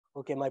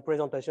Okay, my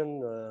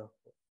presentation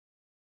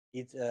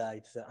it's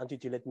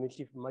intituled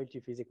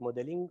Multiphysics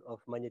Modeling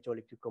of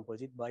Magnetoelectric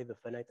Composite by the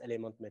Finite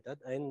Element Method,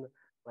 and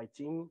my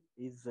team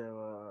is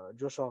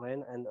Josh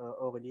Oren and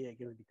Aurélie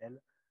Egelsbittel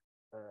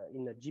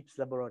in the JIPS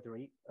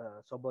laboratory,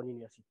 Sorbonne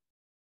University.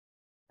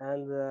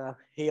 And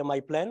here my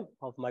plan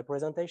of my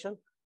presentation.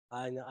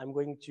 I'm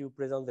going to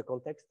present the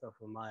context of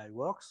my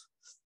works,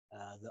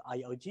 the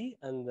IoT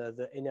and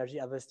the energy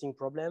harvesting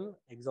problem,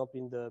 example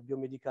in the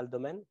biomedical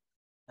domain,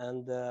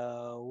 and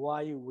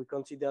why we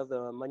consider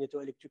the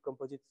magnetoelectric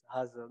composites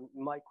as a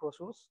micro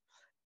source.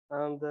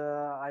 And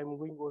I'm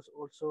going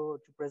also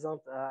to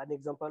present an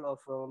example of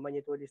a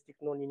magnetoelectric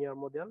nonlinear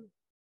model.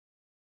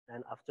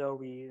 And after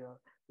we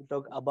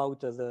talk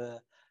about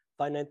the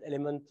finite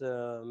element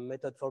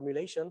method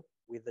formulation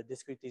with the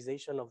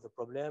discretization of the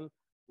problem,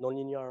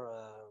 nonlinear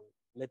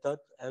method,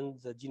 and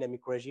the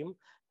dynamic regime.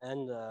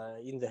 And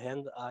in the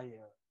end, I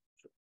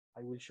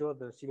will show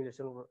the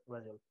simulation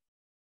result.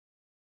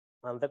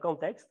 And the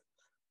context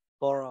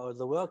for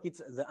the work, it's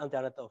the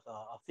Internet of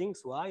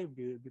Things. Why?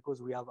 Because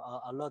we have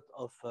a lot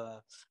of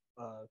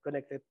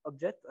connected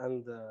objects,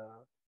 and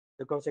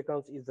the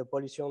consequence is the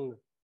pollution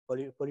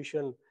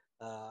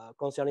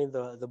concerning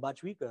the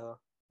batteries.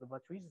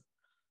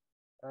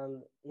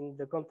 And in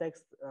the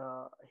context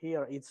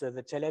here, it's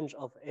the challenge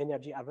of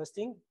energy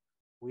harvesting.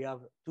 We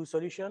have two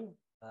solutions: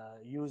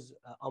 use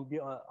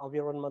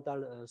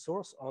environmental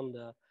source on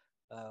the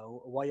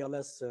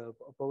wireless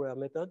power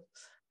method,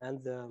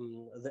 and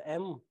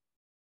the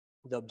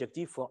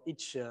objective for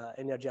each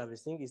energy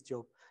harvesting is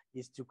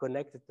to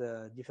connect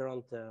the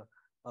different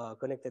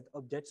connected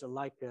objects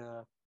like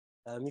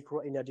micro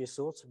energy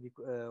source,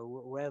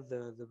 where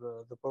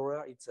the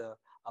power it's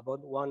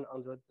about 1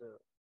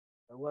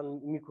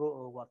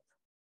 microwatt.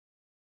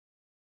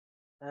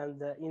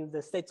 And in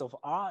the states of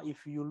R,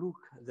 if you look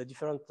the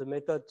different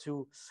method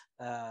to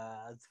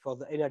for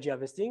the energy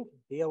harvesting,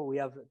 here we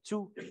have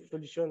two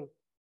solution,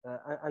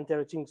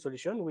 interacting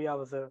solution. We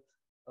have the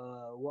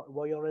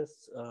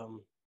wireless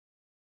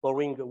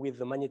powering with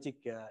the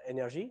magnetic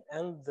energy,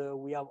 and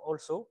we have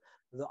also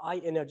the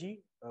high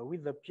energy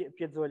with the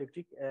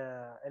piezoelectric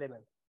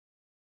element.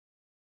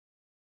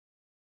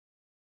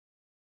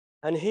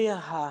 And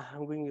here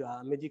I'm going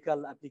a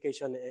medical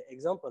application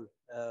example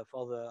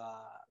for the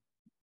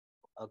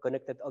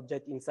connected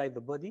object inside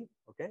the body.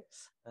 Okay,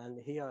 and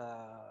here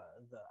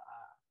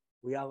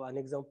we have an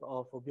example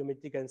of a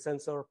biometric and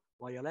sensor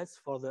wireless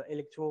for the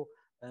electro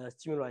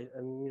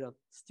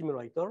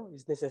stimulator.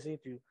 It's necessary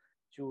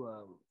to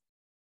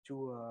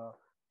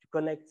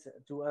connect,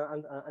 to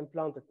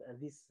implant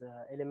this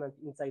element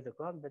inside the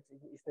cord, but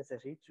it's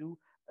necessary to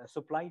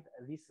supply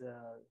this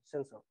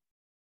sensor.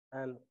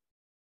 And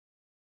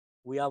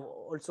we have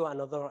also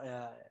another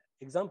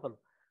example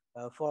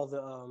for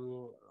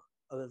the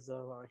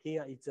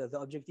here. It's the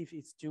objective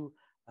is to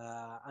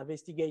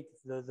investigate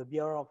the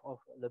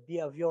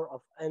behavior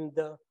of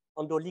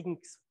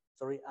endolinks.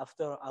 Sorry,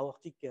 after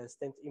aortic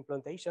stent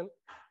implantation,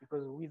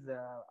 because with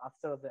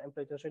after the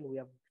implantation we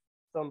have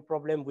some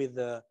problem with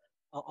the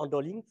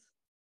endolinks,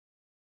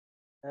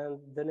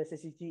 and the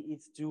necessity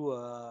is to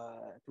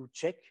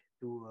check,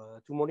 to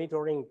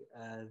monitoring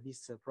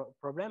this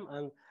problem,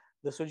 and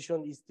the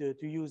solution is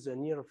to use a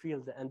near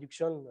field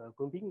induction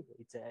pumping.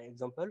 It's an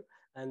example,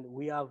 and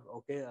we have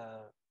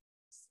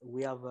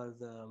we have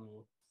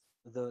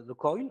the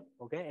coil.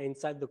 Okay,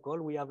 inside the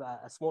coil we have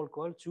a small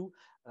coil to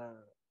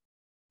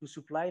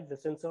supply the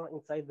sensor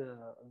inside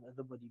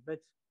the body.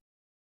 But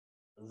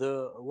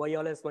the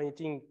wireless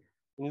monitoring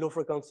in low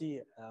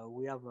frequency,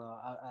 we have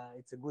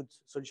it's a good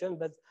solution,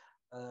 but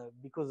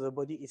because the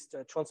body is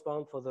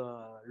transparent for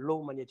the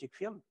low magnetic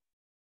field,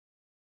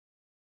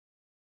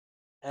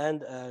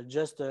 and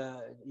just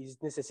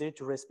is necessary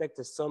to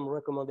respect some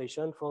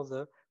recommendation for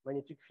the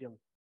magnetic field.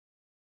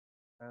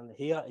 And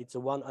here it's a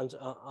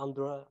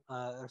 100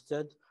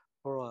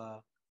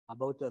 for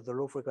about the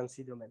low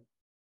frequency domain.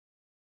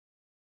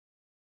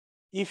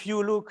 If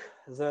you look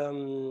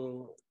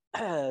the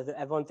the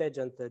advantage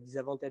and the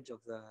disadvantage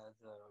of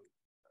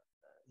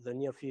the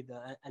near field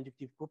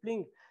inductive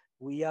coupling,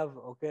 we have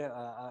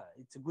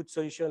it's a good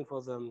solution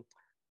for the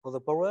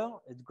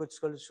power. It's a good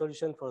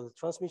solution for the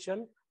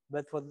transmission,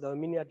 but for the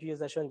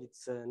miniaturization,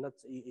 it's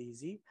not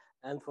easy.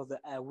 And for the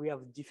we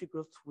have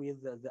difficulty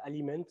with the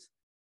element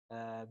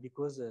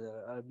because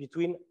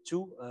between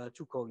two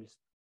coils.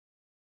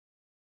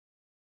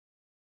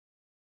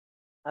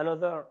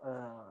 Another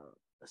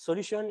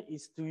solution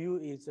is to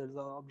use the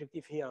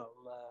objective here.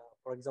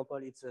 For example,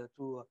 it's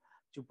to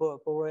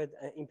power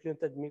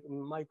implanted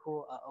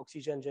micro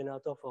oxygen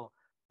generator for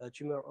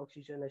tumor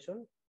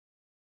oxygenation.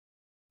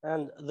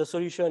 And the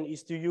solution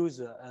is to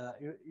use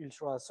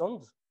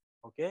ultrasound.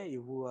 Okay,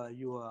 you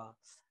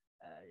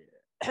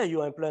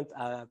implant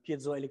a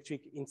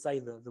piezoelectric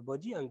inside the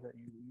body, and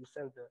you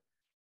send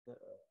the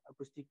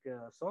acoustic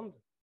sound.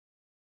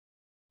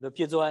 The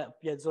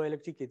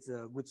piezoelectric is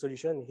a good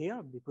solution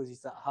here because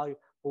it's a high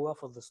power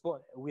for the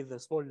small with a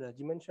small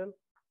dimension.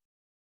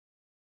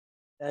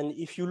 And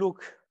if you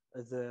look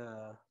at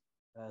the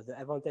the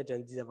advantage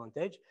and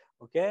disadvantage.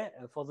 Okay,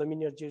 for the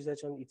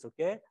miniaturization, it's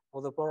okay.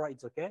 For the power,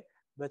 it's okay.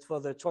 But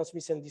for the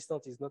transmission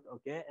distance, it's not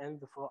okay.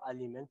 And for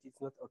element,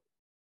 it's not okay.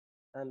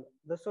 And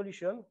the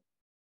solution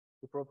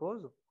we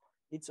propose,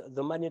 it's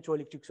the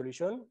magnetoelectric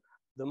solution.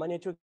 The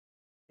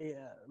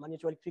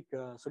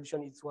magnetoelectric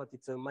solution is what?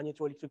 It's a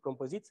magnetoelectric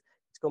composite.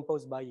 It's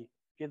composed by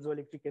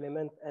piezoelectric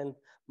element and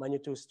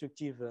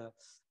magnetostructive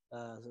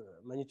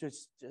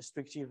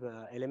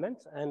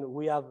element. And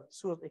we have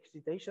source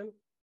excitation.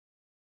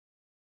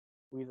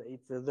 With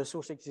it, the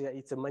source,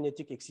 it's a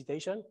magnetic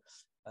excitation.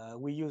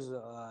 We use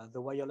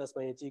the wireless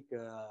magnetic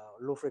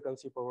low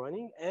frequency power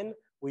running, and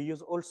we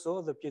use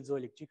also the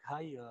piezoelectric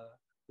high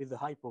with the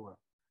high power.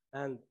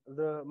 And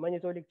the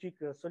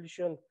magnetoelectric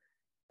solution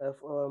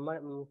of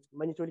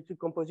magnetoelectric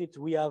composite,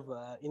 we have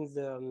in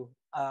the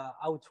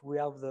out, we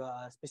have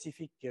the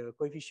specific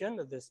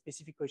coefficient. The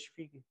specific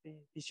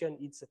coefficient,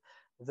 it's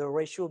the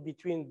ratio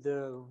between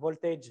the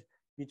voltage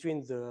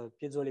between the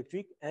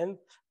piezoelectric and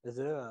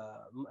the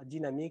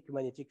dynamic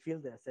magnetic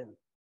field SN.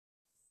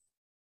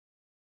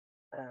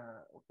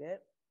 Okay.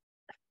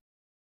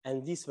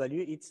 And this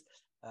value, it's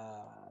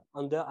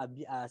under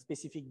a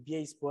specific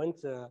base point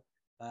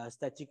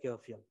static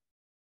field.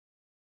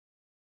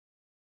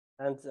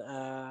 And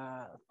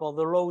for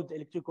the load,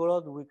 electrical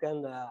load, we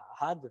can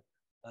add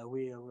a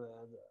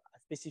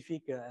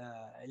specific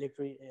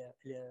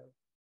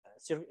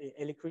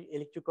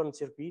electrical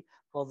circuit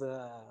for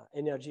the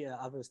energy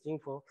harvesting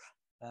for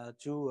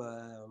to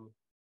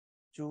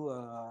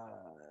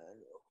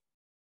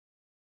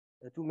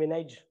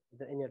manage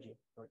the energy.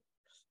 Sorry.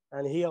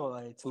 And here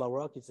it's my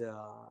work. It's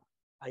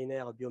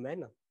Ainer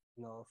Biomen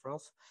in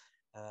France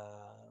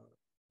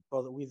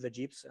with the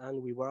JIPs,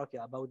 and we work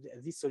about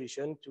this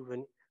solution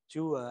to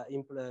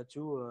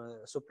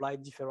supply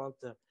different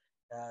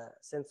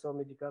sensor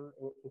medical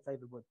inside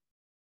the body.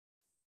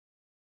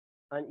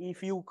 And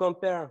if you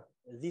compare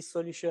this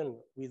solution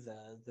with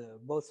the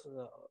both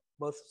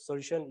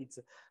solution, it's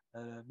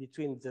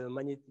between the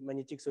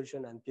magnetic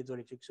solution and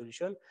piezoelectric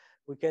solution.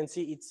 We can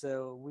see it's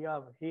we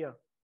have here.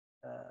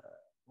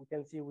 We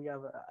can see we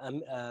have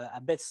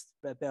a best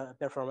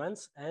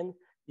performance, and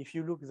if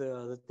you look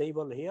the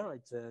table here,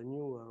 it's a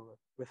new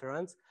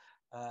reference.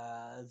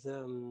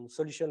 The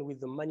solution with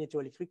the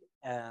magnetoelectric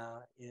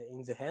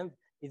in the hand,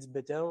 it's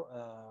better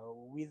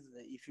with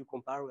if you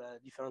compare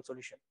different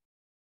solutions.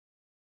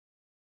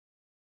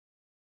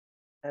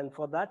 And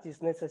for that,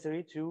 it's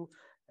necessary to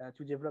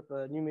develop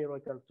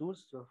numerical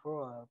tools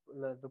for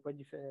the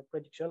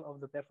prediction of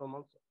the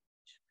performance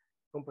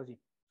composite.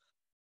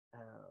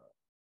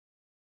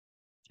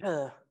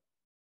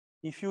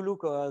 If you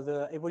look at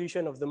the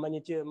evolution of the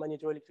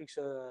magnetoelectric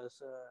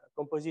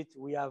composite,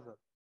 we have a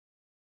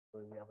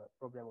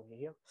problem over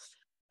here.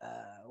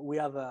 We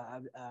have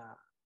a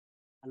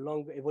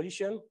long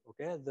evolution.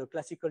 Okay, the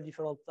classical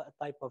different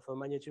type of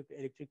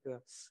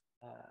magnetoelectric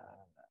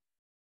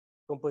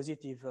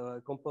composite is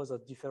composed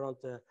of different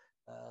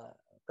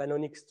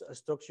canonic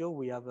structure.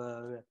 We have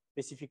a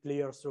specific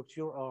layer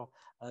structure or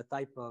a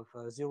type of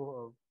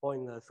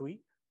 0.3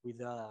 with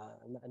a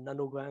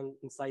nanogram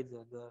inside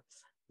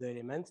the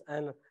element.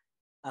 And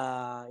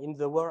in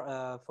the work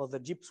for the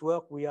JIPS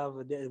work, we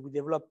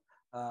develop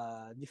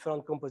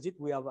different composite.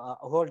 We have a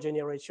whole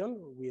generation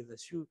with a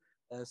few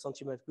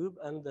centimeter cube,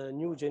 and the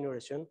new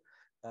generation,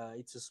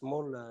 it's a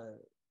small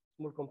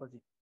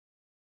composite.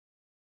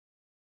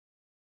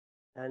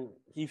 And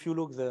if you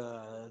look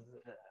the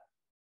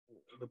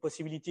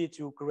possibility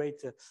to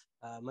create a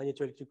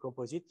magnetoelectric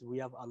composite, we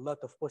have a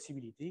lot of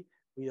possibility.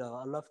 We have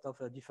a lot of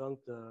different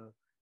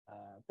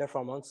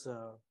performance.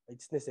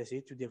 It's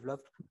necessary to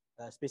develop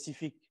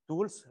specific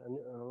tools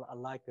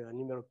like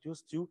numeric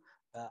tools to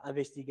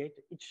investigate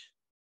each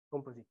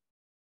composite.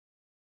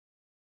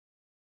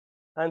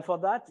 And for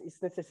that,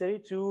 it's necessary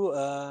to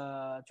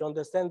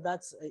understand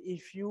that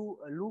if you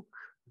look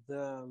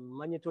the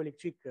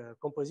magnetoelectric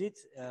composite,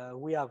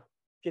 we have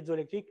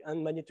piezoelectric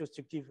and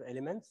magnetostructive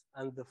elements.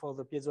 And for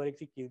the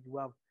piezoelectric, you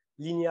have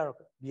linear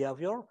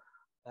behavior.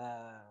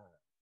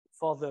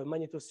 For the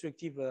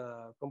magnetostructive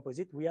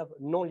composite, we have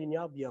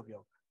non-linear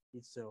behavior.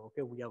 It's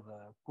okay. We have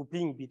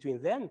coupling between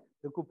them.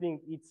 The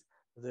coupling is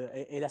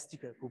the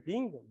elastic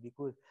coupling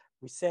because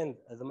we send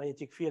the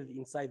magnetic field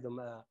inside the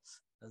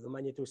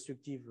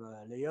magnetostructive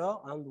layer,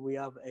 and we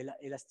have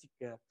elastic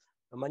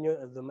the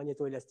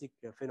magnetoelastic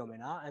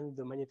phenomena and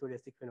the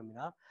magnetoelastic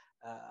phenomena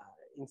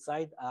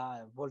inside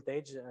a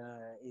voltage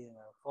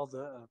for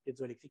the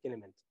piezoelectric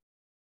element.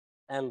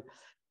 And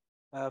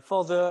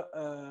for the,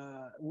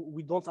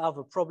 we don't have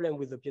a problem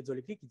with the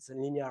piezoelectric, it's a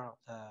linear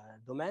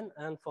domain.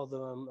 And for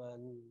the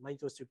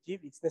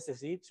magnetostructive, it's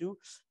necessary to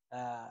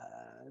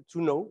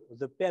know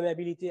the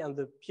permeability and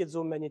the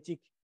piezomagnetic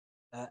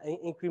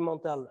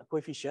incremental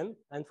coefficient.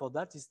 And for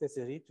that, it's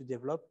necessary to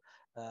develop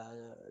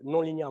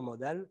nonlinear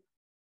model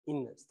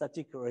in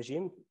static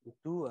regime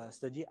to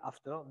study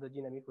after the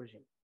dynamic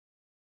regime.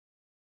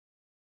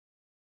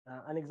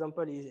 An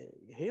example is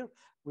here.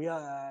 We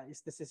are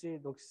it's necessary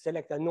to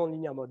select a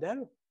non-linear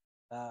model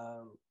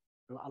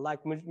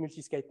like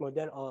multi-skate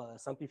model or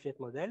simplified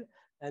model.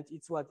 And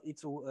it's what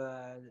it's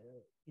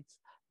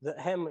the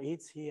aim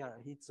it's here.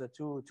 It's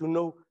to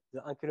know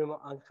the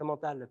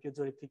incremental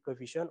piezoelectric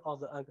coefficient or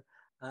the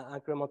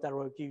incremental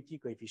rotativity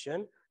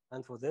coefficient.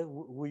 And for that,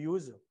 we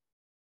use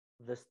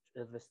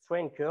the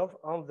strain curve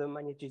and the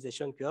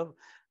magnetization curve.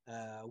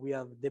 We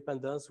have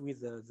dependence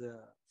with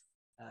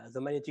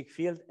the magnetic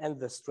field and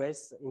the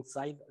stress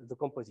inside the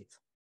composite.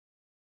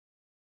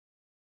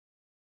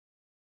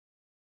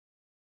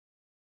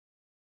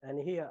 And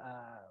here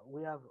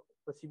we have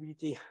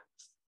possibility.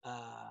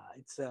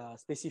 It's a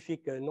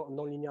specific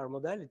nonlinear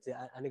model. It's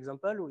an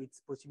example.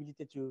 It's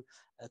possibility to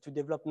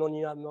develop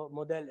nonlinear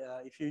model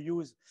if you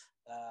use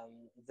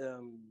the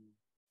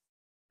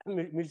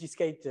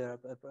multiscale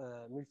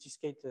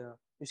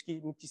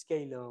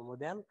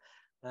model.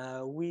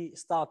 We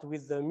start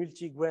with the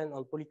multi-grain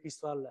and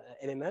polycrystal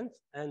element,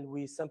 and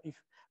we simplify.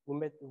 We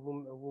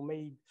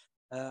made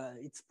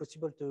it's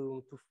possible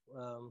to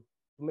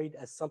made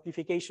a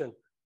simplification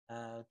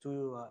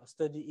to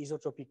study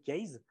isotropic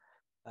case.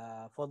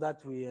 For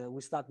that,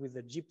 we start with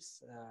the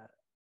Gibbs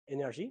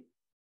energy,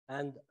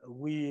 and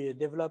we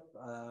develop,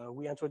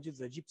 we introduce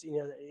the Gibbs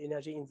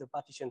energy in the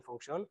partition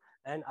function.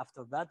 And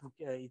after that,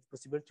 it's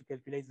possible to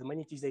calculate the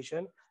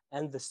magnetization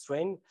and the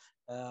strain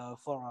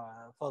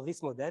for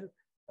this model.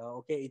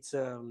 Okay, it's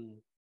a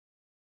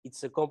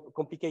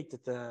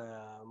complicated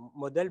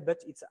model,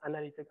 but it's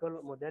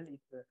analytical model.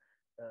 It's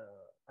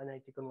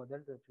analytical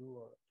model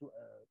to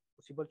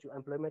possible to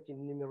implement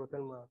in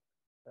numerical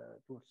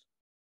tools.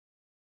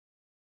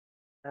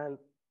 And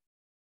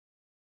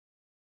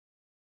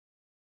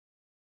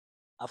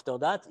after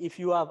that, if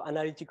you have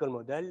analytical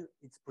model,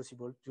 it's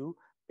possible to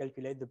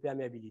calculate the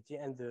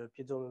permeability and the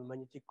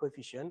piezo-magnetic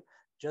coefficient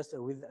just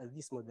with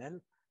this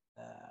model.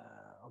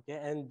 Okay,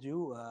 and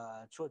you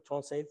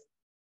translate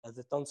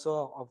the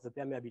tensor of the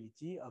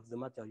permeability of the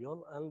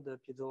material and the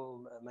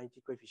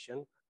piezo-magnetic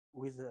coefficient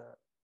with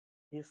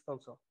this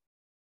tensor.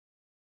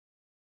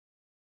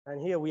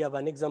 And here we have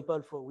an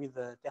example with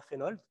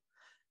terphenol.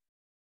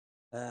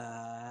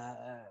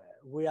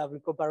 We have a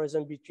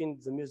comparison between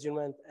the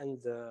measurement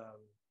and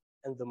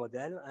the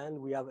model, and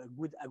we have a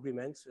good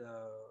agreement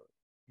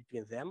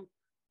between them.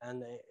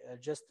 And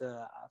just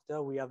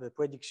after, we have a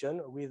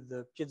prediction with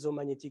the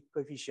piezo-magnetic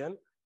coefficient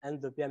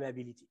and the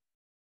permeability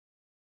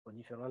for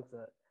different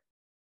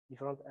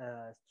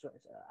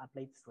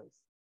applied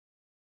strengths.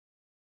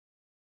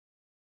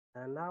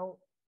 And now,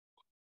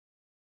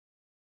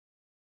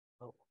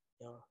 oh,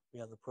 yeah, we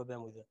have a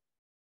problem with it.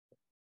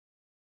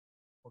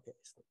 Okay.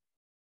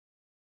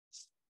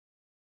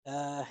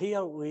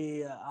 Here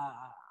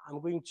I'm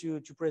going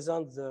to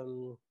present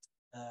the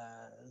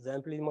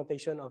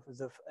implementation of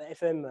the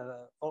FM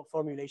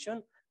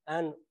formulation,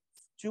 and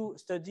to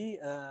study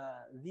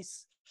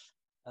this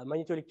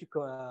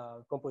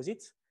magnetoelectric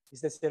composite,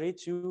 it's necessary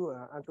to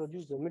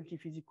introduce the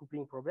multiphasic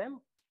coupling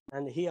problem.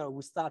 And here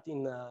we start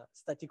in a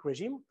static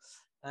regime,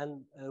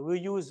 and we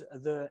use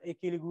the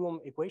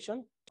equilibrium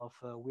equation of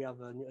we have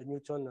a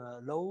Newton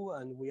law,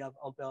 and we have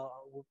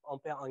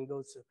Ampere and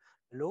Gauss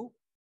law,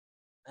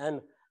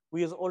 and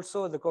we use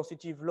also the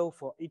constitutive law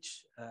for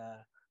each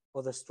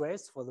for the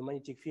stress, for the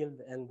magnetic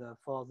field, and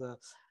for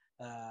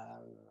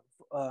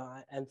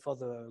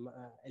the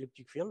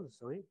electric field,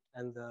 sorry,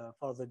 and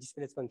for the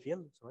displacement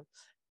field, sorry.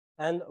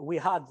 And we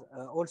had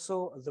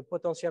also the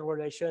potential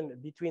relation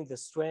between the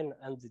strain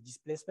and the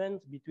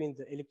displacement, between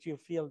the electric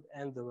field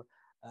and the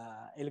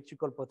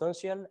electrical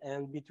potential,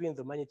 and between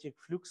the magnetic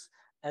flux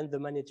and the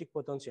magnetic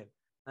potential.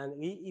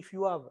 And if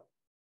you have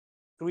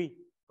three,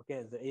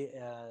 okay, the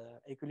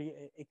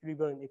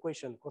equilibrium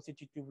equation,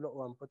 constitutive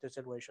law, and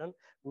potential relation,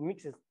 we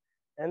mix it,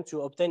 and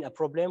to obtain a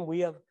problem, we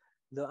have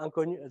the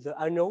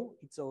unknown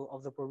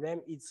of the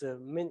problem. It's a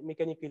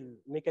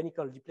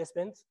mechanical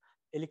displacement,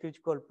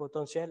 electrical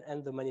potential,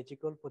 and the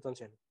magnetical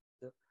potential.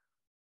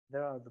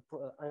 There are the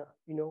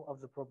of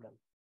the problem.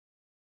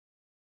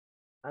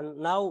 And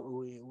now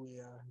we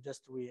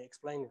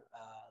explain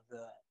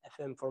the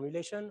FM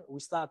formulation.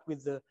 We start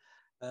with the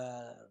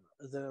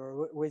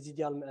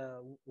residual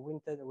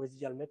Winted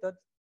residual method,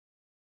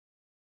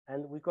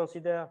 and we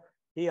consider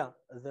here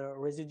the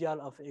residual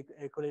of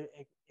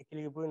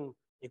equilibrium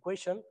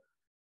equation,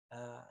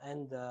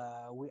 and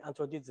we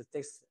introduce the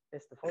test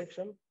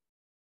function.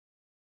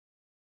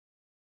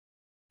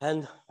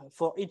 And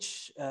for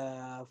each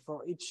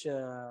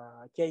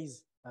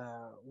case,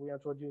 we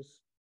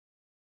introduce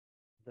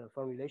the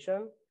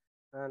formulation.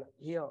 And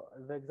here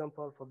the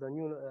example for the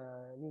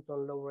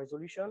Newton law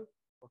resolution.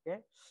 Okay,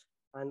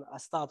 and I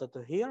started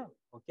here.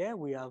 Okay,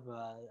 we have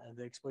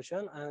the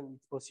expression, and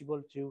it's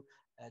possible to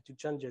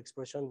change the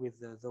expression with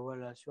the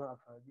relation of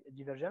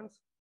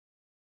divergence.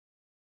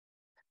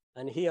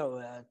 And here,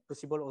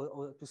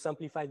 possible to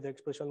simplify the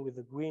expression with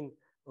the green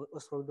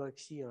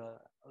orthodoxy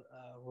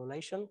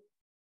relation.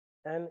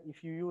 And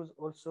if you use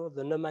also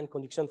the Neumann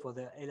condition for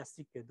the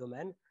elastic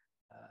domain,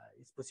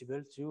 it's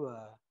possible to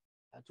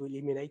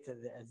eliminate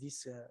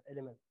this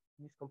element,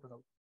 this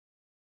component.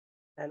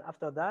 And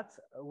after that,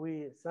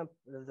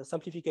 the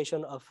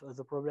simplification of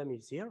the problem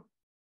is here.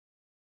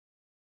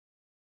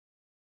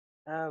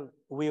 And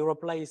we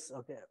replace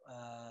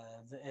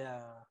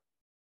the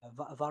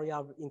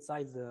variable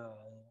inside the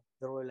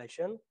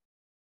relation.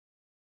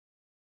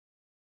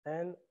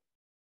 And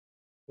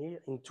here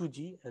in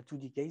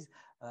 2D case,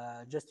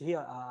 just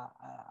here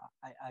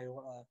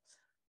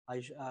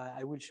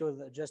I will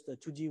show just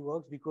 2D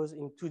works, because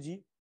in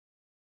 2D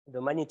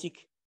the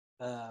magnetic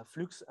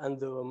flux and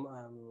the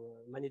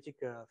magnetic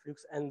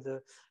flux and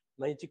the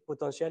magnetic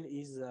potential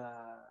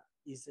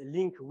is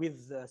linked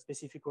with a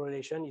specific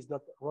correlation. Is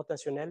not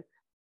rotational,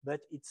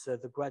 but it's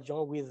the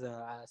gradient with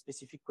a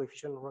specific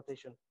coefficient of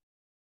rotation.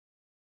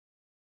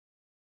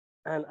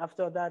 And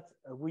after that,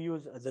 we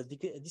use the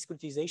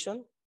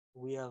discretization.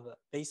 We have a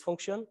base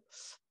function,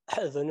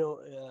 the no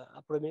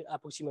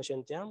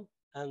approximation term,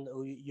 and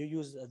you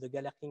use the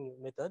Galerkin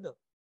method.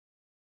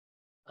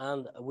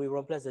 And we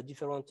replace the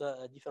different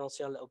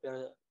differential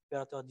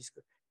operator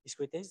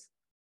discretize.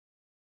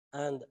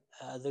 And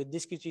the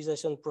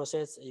discretization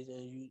process is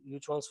you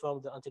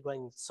transform the integral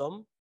in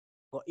sum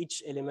for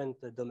each element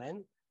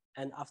domain.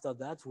 And after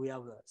that, we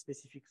have a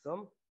specific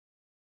sum,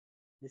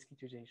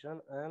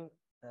 discretization, and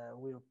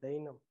we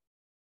obtain,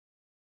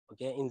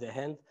 okay, in the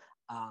end,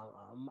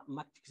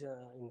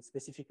 in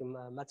specific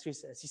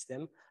matrix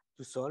system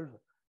to solve.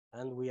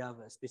 And we have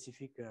a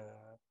specific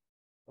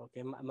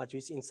okay,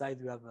 matrix.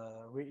 Inside we have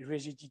a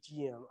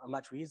rigidity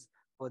matrix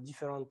for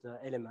different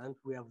elements.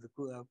 We have the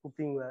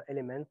coupling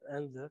element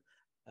and the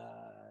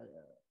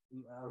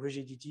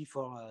rigidity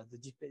for the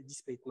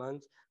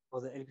displacement,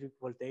 for the electric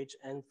voltage,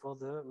 and for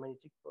the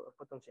magnetic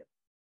potential.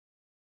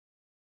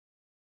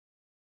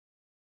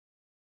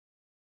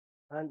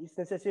 And it's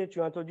necessary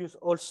to introduce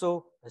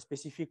also a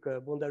specific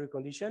boundary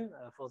condition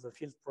for the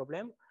field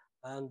problem.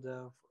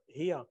 And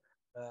here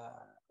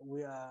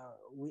we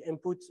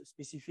input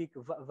specific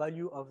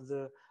value of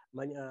the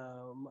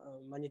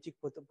magnetic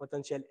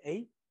potential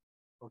A.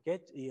 Okay,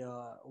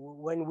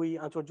 when we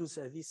introduce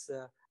this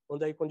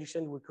boundary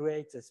condition, we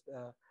create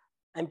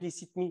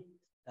implicitly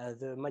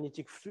the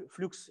magnetic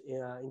flux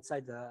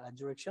inside a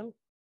direction.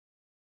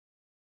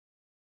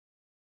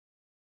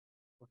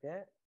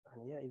 Okay,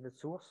 and here is the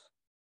source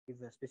with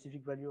the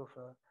specific value of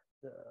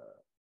the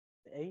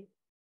A.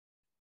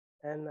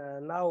 And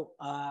now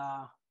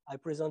I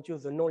present you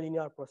the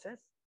nonlinear process.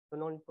 The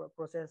nonlinear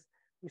process,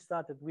 we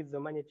started with the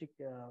magnetic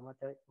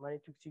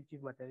magnetic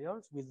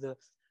materials with the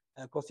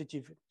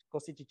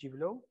constitutive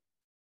law.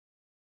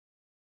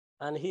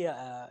 And here,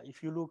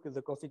 if you look at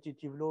the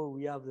constitutive law,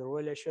 we have the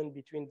relation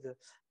between the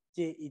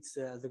T, it's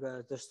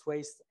the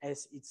stress,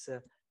 S, it's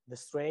the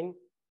strain,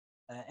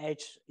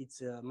 H,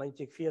 it's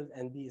magnetic field,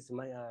 and B is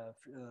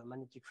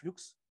magnetic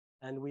flux.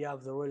 And we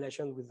have the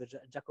relation with the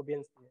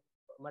Jacobian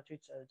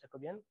matrix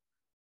Jacobian.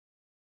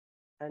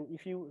 And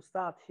if you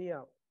start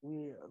here,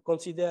 we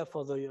consider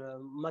for the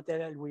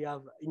material, we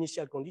have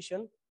initial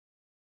condition.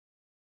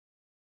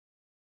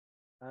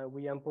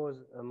 We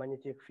impose a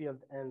magnetic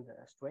field and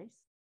stress.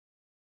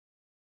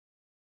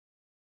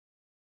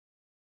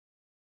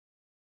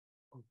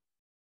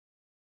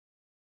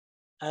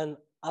 And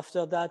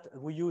after that,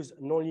 we use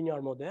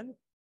nonlinear model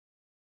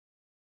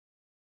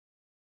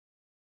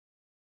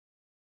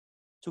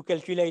to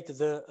calculate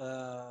the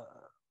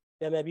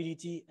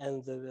permeability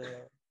and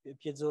the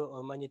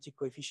piezo-magnetic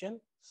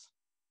coefficient.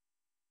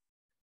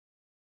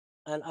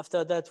 And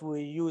after that,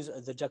 we use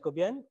the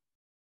Jacobian,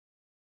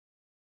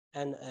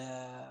 and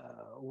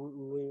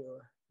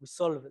we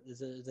solve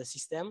the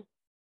system,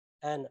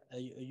 and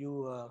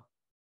you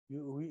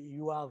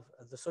have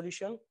the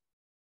solution.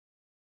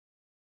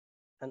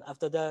 And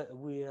after that,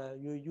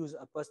 you use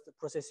a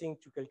post-processing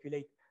to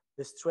calculate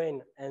the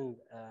strain and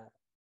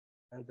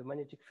the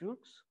magnetic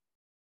flux.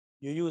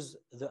 You use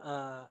the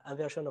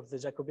inversion of the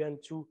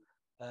Jacobian to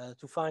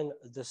find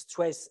the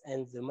stress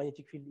and the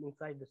magnetic field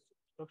inside the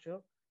structure.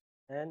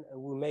 And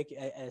we make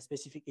a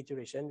specific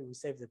iteration. We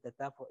save the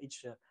data for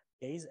each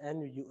case,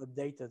 and you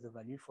update the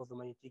value for the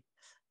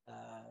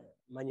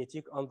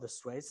magnetic on the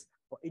stress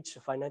for each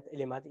finite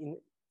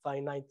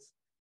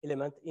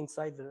element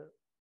inside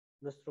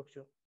the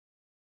structure.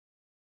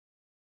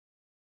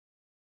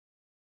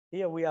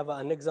 Here we have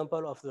an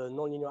example of the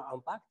nonlinear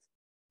impact.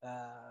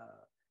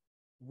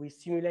 We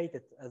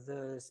simulated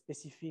the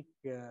specific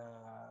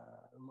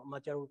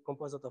material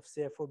composite of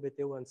CFO,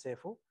 BTO, and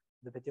CFO.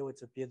 The BTO,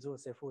 it's a piezo,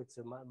 CFO, it's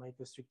a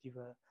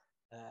magnetostrictive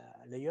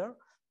layer.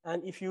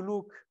 And if you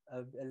look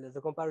at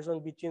the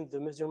comparison between the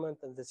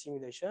measurement and the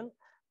simulation,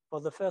 for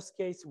the first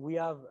case, we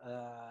have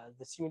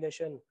the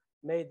simulation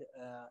made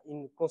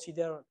in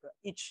consider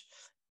each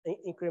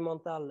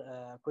incremental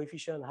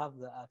coefficient have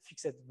a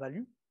fixed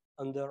value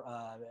under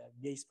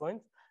base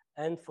point.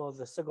 And for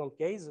the second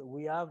case,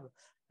 we have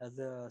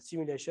the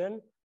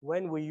simulation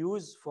when we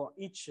use for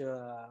each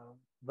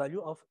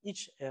value of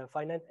each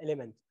finite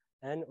element.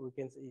 And we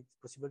can, it's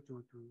possible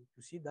to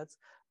see that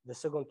the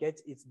second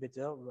case, it's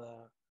better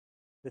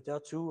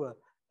to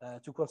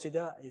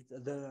consider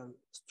the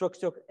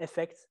structure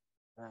effect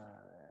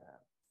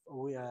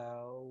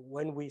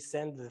when we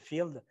send the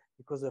field,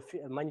 because the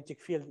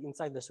magnetic field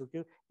inside the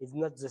structure is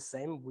not the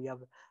same. We have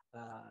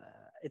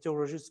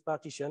heterogeneous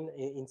partition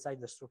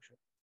inside the structure.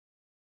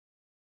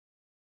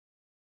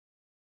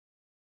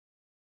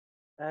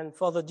 And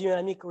for the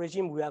dynamic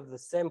regime, we have the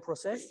same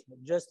process,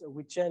 just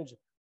we change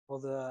for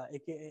the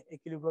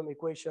equilibrium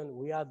equation,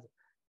 we add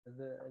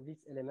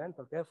this element,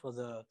 okay, for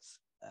the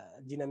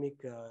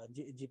dynamic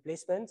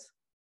displacement.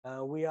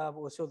 We have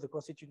also the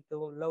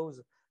constitutional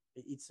laws.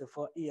 It's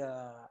for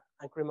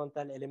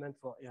incremental element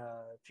for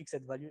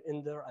fixed value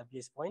under a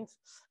base point.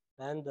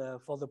 And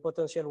for the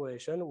potential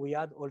relation, we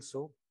add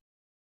also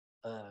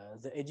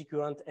the eddy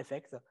current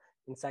effect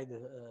inside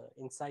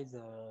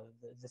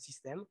the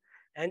system.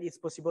 And it's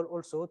possible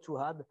also to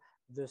add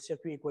the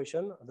circuit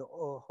equation, the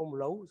Ohm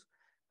laws,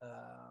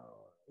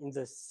 in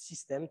the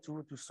system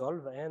to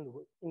solve. And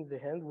in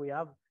the end, we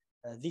have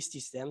this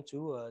system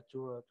to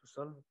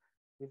solve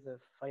with the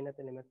finite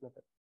element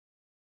method.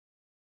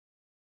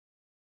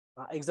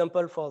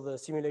 Example for the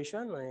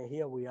simulation.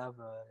 Here we have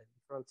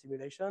different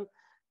simulation.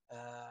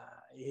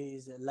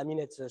 Is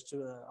laminate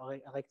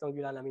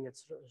rectangular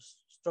laminate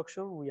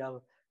structure. We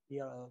have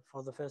here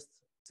for the first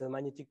the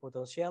magnetic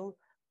potential,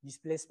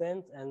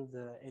 displacement, and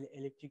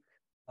electric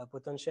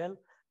potential.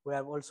 We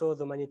have also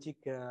the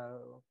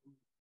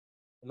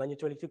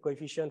magnetoelectric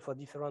coefficient for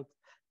different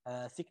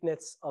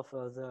thickness of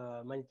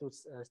the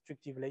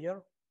magnetostructive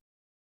layer.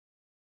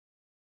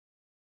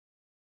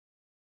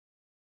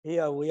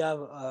 Here we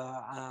have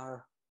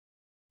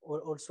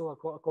also a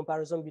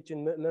comparison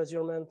between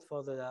measurement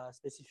for the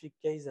specific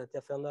case,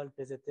 terphenol,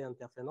 PZT, and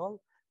terphenol,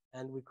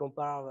 and we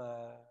compare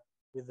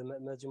with the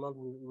measurement.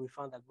 We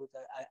found a good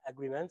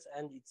agreement,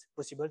 and it's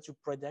possible to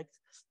predict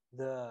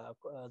the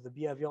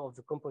behavior of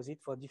the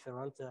composite for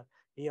different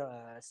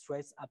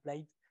stress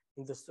applied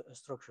in the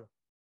structure.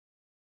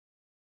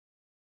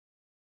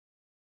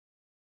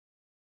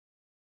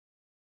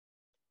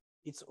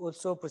 It's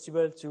also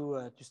possible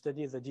to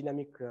study the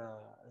dynamic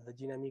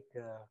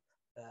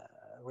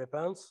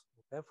response,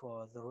 okay,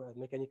 for the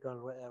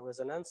mechanical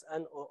resonance,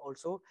 and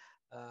also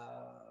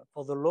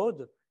for the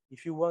load.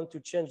 If you want to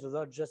change the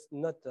load, just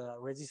not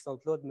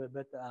resistant load,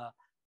 but a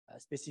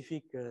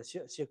specific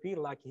circuit,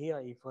 like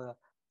here, if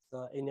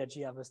the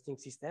energy harvesting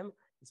system,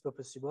 it's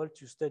possible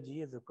to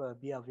study the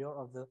behavior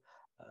of the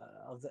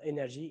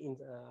energy in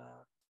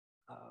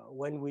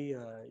when we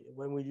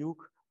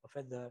look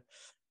at the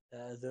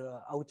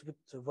output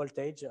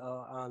voltage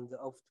and the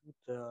output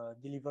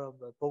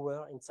delivered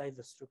power inside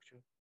the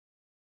structure.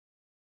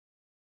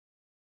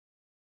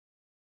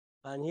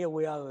 And here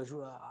we have,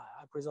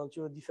 I present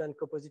you different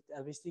composite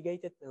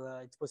investigated.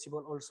 It's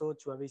possible also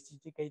to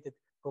investigate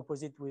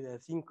composite with a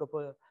thin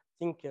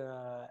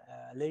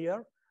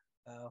layer.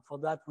 For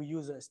that, we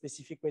use a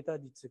specific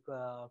method. It's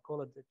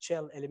called the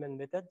shell element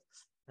method.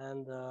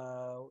 And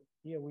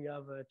here we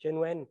have Chen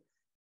Wen.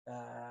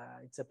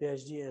 It's a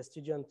PhD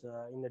student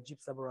in the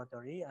JIPS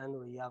laboratory, and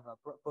we have a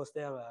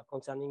poster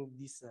concerning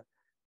this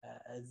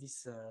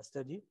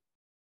study.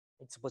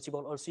 It's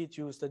possible also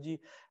to study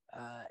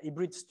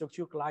hybrid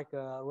structure like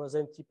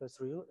Rosen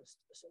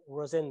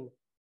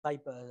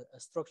type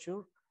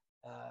structure.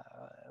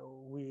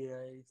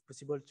 It's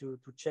possible to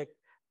check.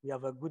 We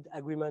have a good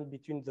agreement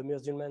between the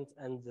measurement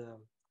and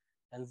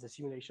the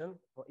simulation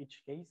for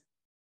each case.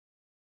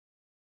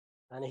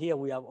 And here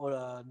we have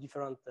all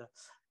different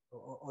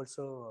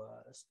also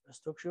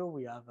structure.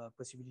 We have a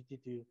possibility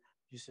to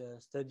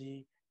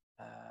study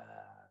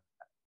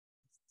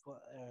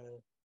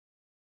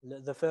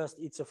the first,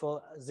 it's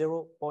for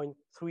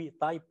 0.3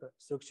 type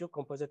structure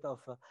composite of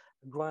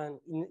grain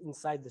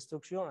inside the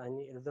structure,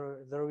 and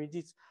the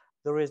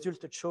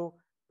result show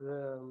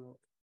the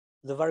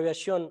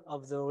variation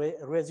of the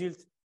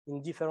result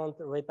in different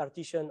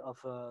repartition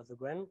of the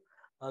grain.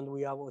 And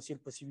we have also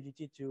the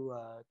possibility to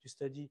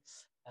study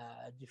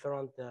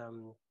different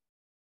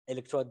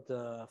electrode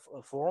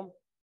form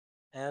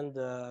and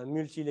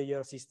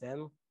multi-layer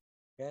system.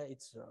 Okay,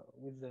 it's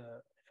with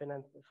the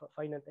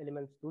finite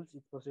element tools,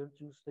 it's possible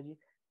to study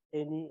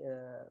any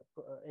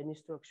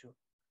structure.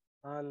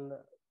 And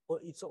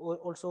it's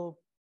also,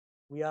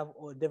 we have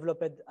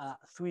developed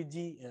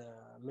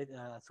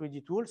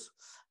 3D tools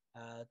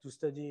to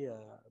study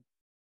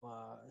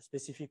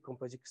specific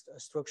composite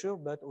structure,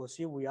 but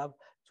also we have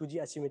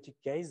 2D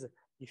asymmetric case.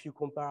 If you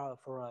compare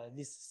for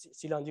this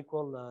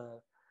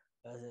cylindrical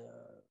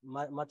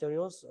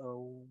materials,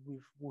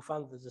 we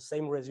found the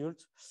same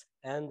result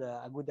and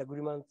a good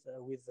agreement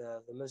with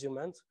the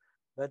measurement,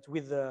 but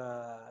with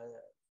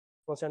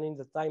concerning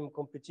the time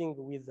computing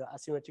with the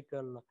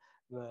asymmetrical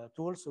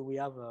tools, we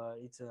have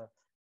it's a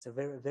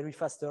very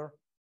faster.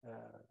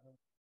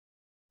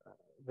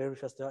 Very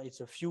faster.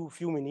 It's a few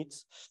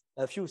minutes,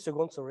 a few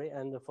seconds, sorry.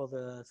 And for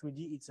the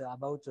 3D, it's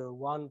about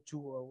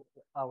 1-2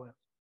 hours.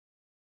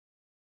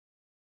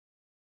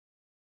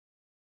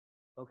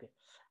 Okay.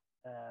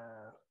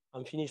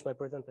 I'm finished my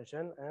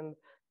presentation, and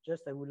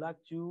just I would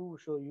like to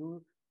show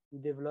you to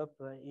develop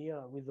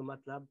here with the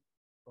MATLAB.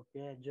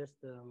 Okay, just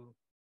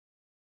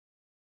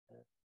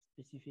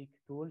specific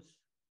tools,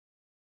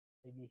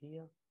 maybe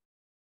here.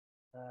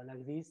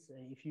 like this.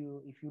 If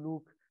you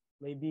look,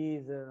 maybe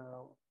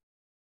the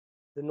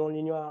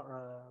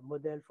nonlinear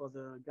model for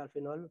the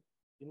galphenol,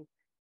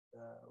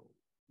 uh,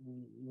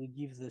 we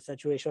give the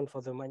saturation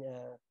for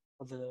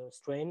the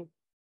strain.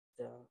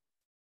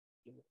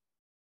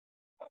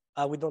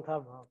 We don't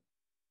have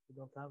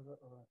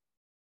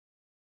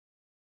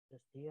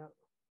just here.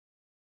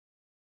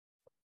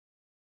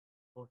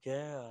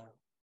 Okay,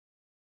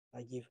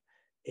 I give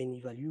any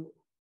value.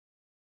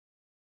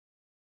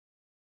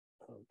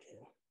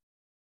 Okay,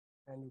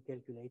 and we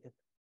calculate it.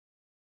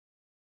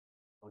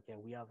 Okay,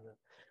 we have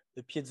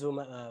the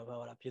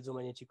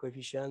piezomagnetic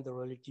coefficient, the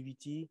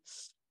relativity,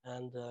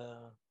 and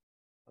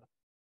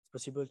it's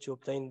possible to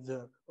obtain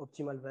the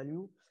optimal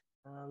value.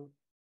 And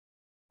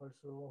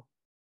also,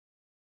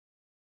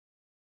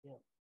 yeah.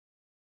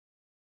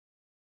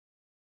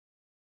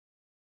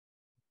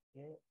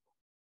 Okay.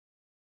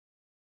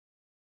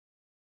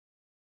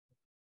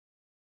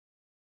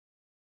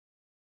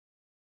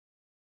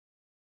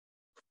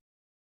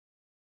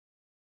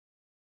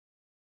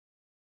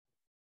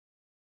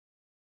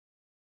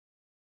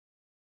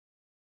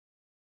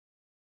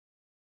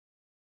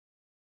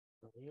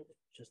 Sorry,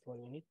 just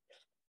 1 minute.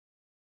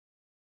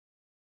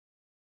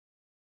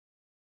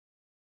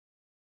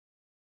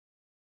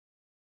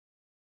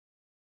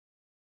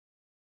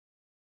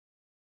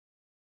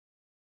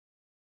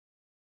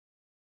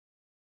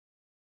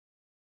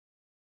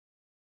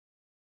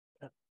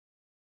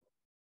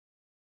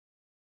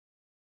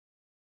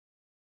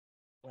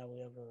 Now we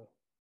have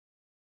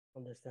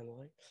understand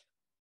why.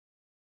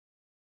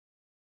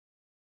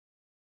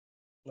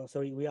 No,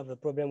 sorry, we have a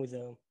problem with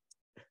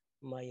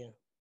my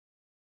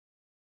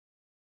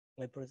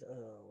my present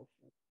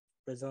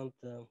result.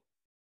 Okay.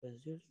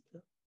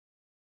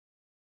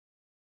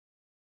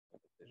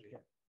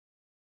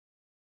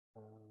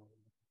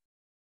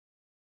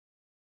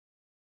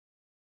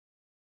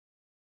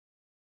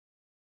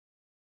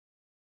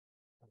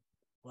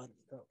 What?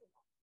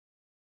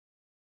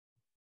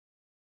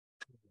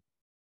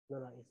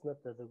 No, it's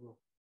not the go.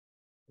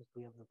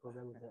 We have the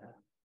problem with the.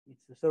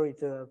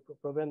 It's a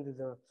problem with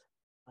the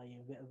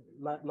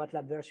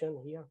MATLAB version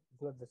here.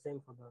 It's not the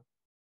same for the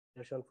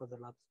version for the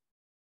labs.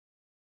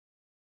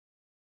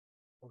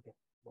 Okay.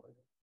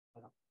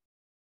 Voilà.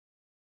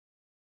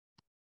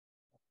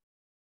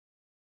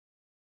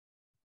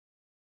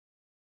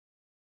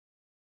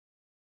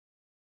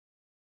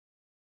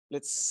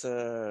 Let's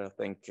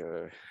thank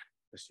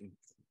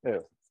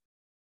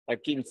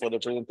Hakeim for the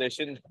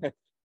presentation.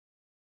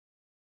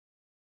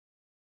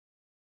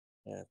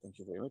 Thank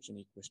you very much.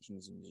 Any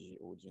questions in the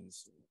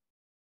audience?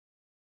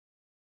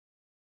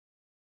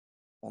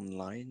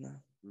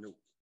 Online? No.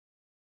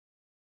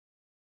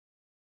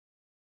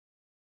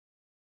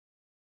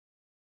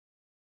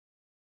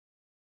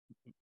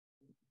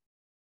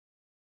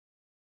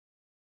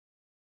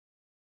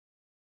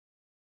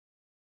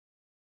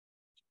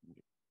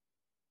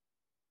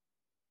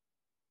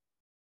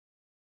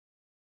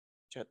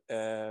 Chat.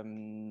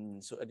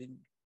 So I didn't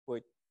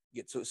quite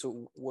get.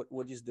 So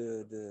what is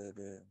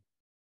the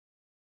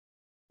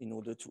in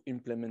order to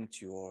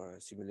implement your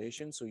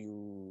simulation? So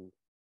you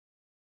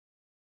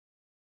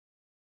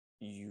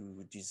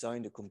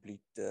design the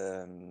complete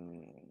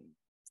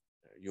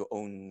your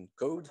own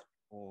code,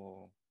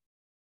 or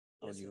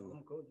how yes, do you?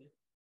 Home code.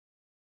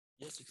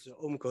 Yes, it's a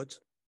home code.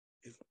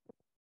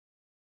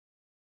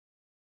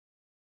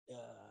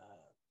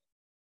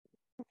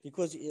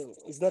 Because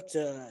it's not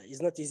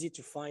easy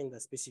to find a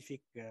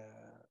specific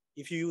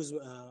if you use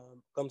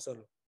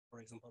console,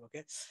 for example.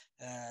 Okay,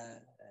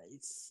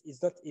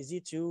 it's not easy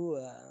to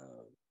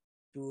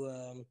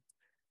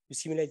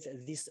simulate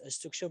this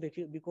structure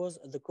because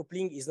the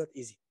coupling is not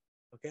easy.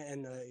 Okay,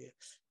 and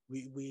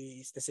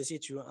it's necessary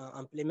to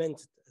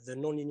implement the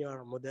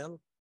nonlinear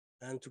model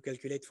and to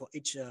calculate for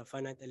each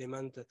finite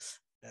element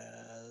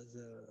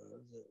the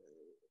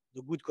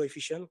good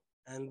coefficient.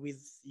 And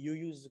with you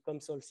use the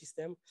console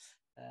system,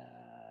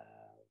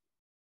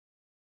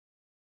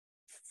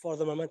 for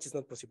the moment, it's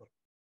not possible.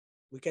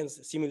 We can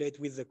simulate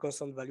with the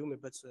constant value,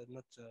 but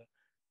not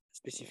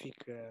specific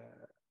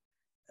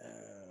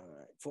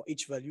for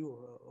each value.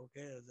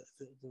 Okay,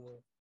 the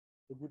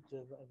good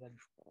value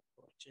for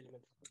each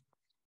element.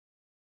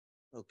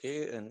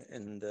 Okay,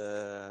 and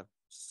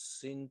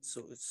since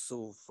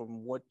so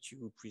from what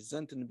you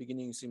present in the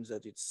beginning, it seems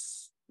that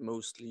it's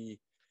mostly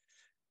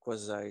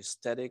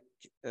quasi-static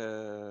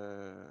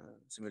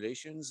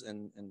simulations,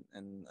 and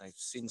I've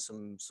seen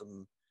some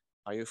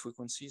higher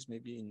frequencies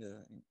maybe in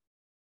the.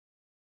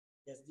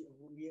 Yes,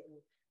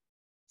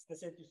 it's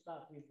necessary to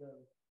start with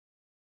the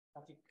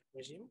static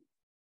regime.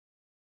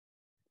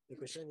 The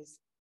question is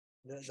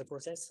the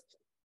process.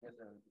 Yes,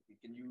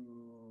 can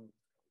you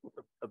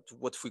up to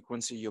what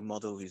frequency your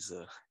model is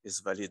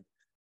valid,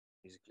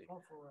 basically?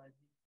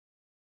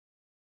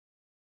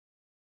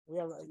 We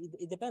have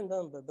it depends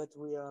on, but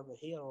we have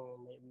here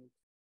maybe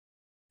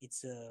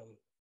it's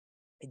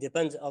it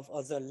depends of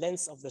the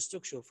length of the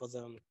structure for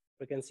the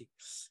frequency.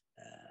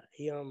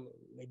 Here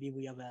maybe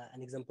we have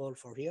an example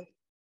for here.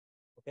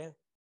 Okay,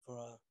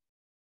 for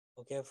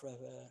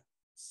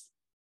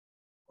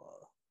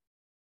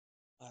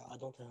I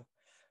don't.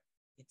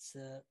 It's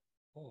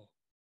oh.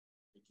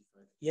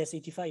 85. Yes,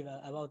 85.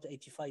 About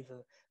 85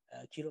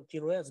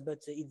 kilohertz, but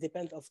it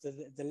depends of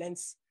the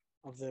length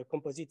of the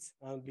composites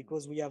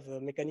because we have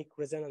mechanic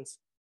resonance.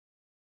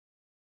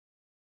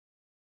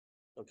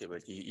 Okay,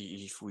 but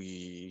if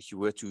you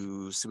were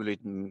to simulate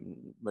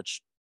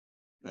much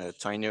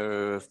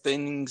tinier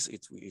things,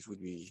 it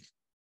would be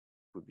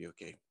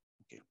okay.